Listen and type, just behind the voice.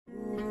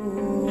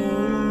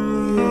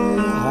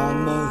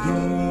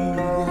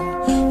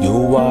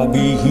Yo, I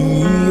be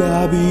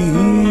here,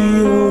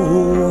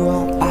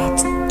 yo, I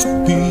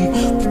to be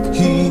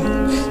here.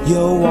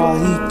 Yo,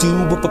 I do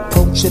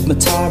approach my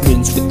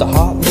tyrants with the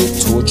hot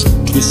lit torch.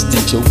 Twist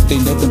and choke, they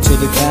neck until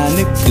they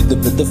panic.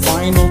 Deliver the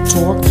final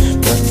torque.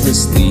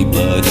 Breathlessly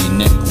bloody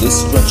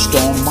necklace stretched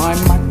on my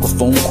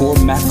microphone cord.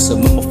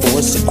 Maximum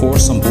force, of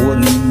course, I'm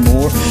bored, need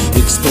more.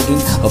 Exploding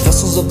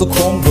vessels of the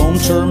chrome dome.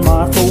 Turn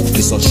my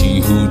focus on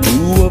she who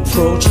do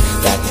approach.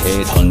 That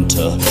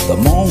headhunter, the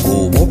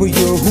Mongol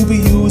warrior who be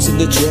using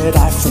the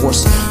Jedi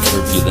force.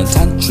 Turbulent,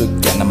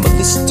 tantric,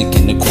 animalistic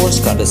in the course.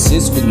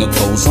 Goddesses with no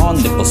clothes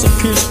on, nipples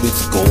are pierced with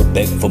gold.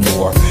 Beg for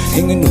more,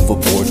 hanging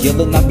overboard,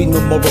 yelling I be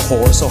no more a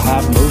whore. So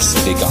have mercy,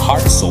 they got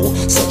heart soul,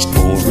 such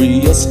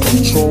glorious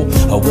control.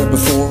 Where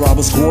before I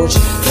was gorged,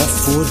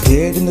 left for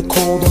dead in the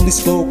cold. Only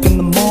spoke in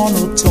the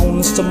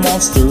monotones to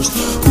monsters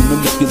who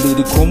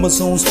manipulated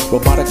chromosomes.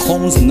 Robotic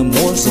clones in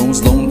the war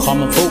zones. Lone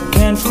common folk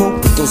can't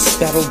cope with those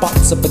battle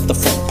bots up at the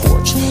front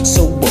porch.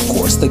 So of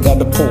course they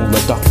gotta pull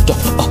a doctor,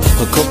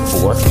 a cook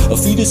for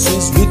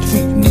fetuses with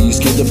weak knees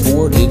get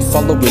aborted.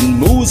 Following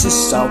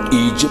Moses out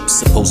Egypt,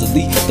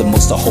 supposedly the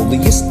most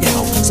holiest.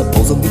 Now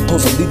supposedly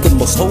the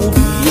most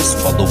holiest.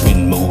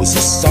 Following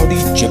Moses out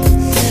Egypt,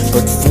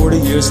 but 40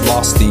 years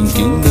lost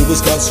thinking it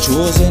was God's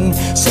chosen.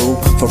 So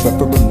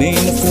forever remain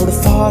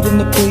fortified in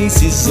the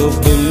praises of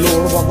the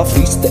Lord. While I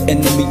face the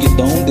enemy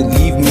alone, they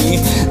leave me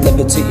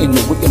levitating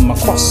away in my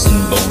cross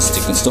and bones.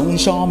 Sticking stone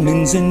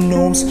shamans and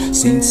gnomes,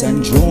 saints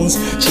and drones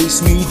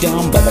chase me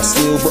down, but I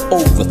still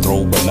will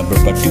overthrow. Remember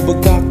I do a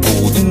got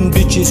golden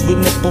bitches with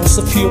nipples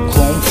of pure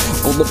chrome.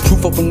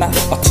 Bulletproof of a night,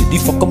 I titty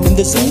fuck them in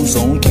the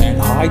zone. Can't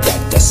hide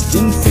that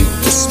destined fate,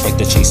 despite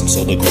the chase I'm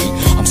so the great.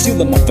 I'm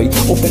sealing my fate,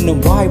 open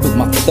and wide with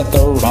my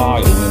third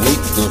eye.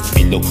 Awake earth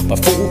below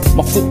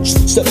my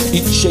footstep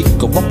each shake.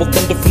 A rumble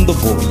thunder from the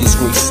warrior's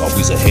grace,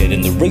 always ahead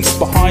in the race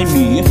behind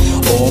me.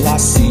 All I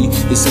see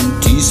is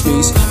empty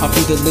space. I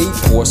be the late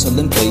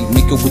porcelain plate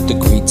maker with the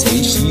great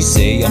taste. She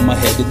say I'm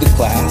ahead of the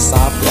class,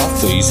 I've got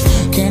face.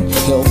 Can't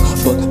help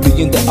but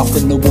being the alpha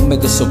no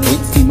omega, so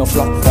great female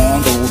flock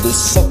fondle. This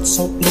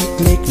salt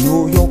lake,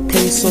 know your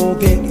place, or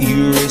get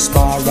erased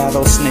by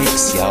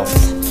rattlesnakes, y'all.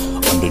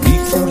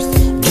 Underneath earth,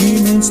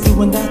 demons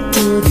doing that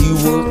dirty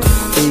work.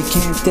 They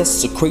can't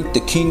desecrate, the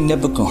king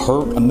never can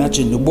hurt.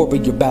 Imagine a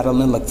warrior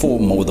battling like full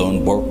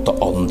modern work. The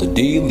all on the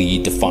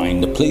daily, to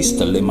find a place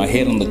to lay my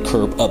head on the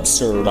curb.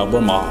 Absurd, I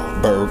wear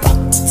my bird.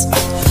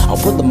 I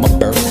wear my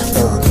bird.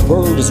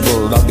 Word is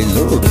word, I'll be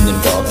lured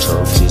in dark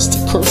churches to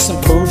curse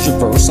and purge your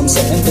verse. I'm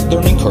setting the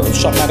learning curve.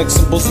 Shamanic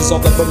symbols is all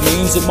that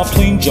remains in my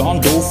plain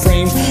John Doe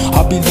frame.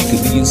 I'll be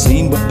legally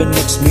insane, weapon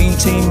X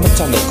maintain.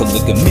 Metallic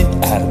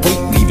ligament, add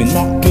weight, leaving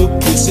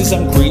octopuses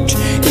and great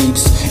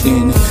apes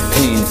in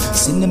pain.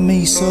 Sending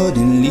me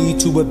suddenly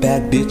to a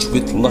bad bitch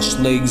with lush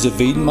legs,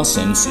 evading my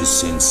senses,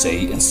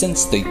 sensei. And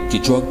since they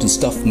get drugged and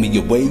stuffed me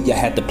away, I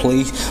had to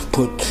play,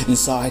 put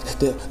inside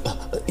the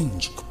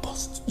engine.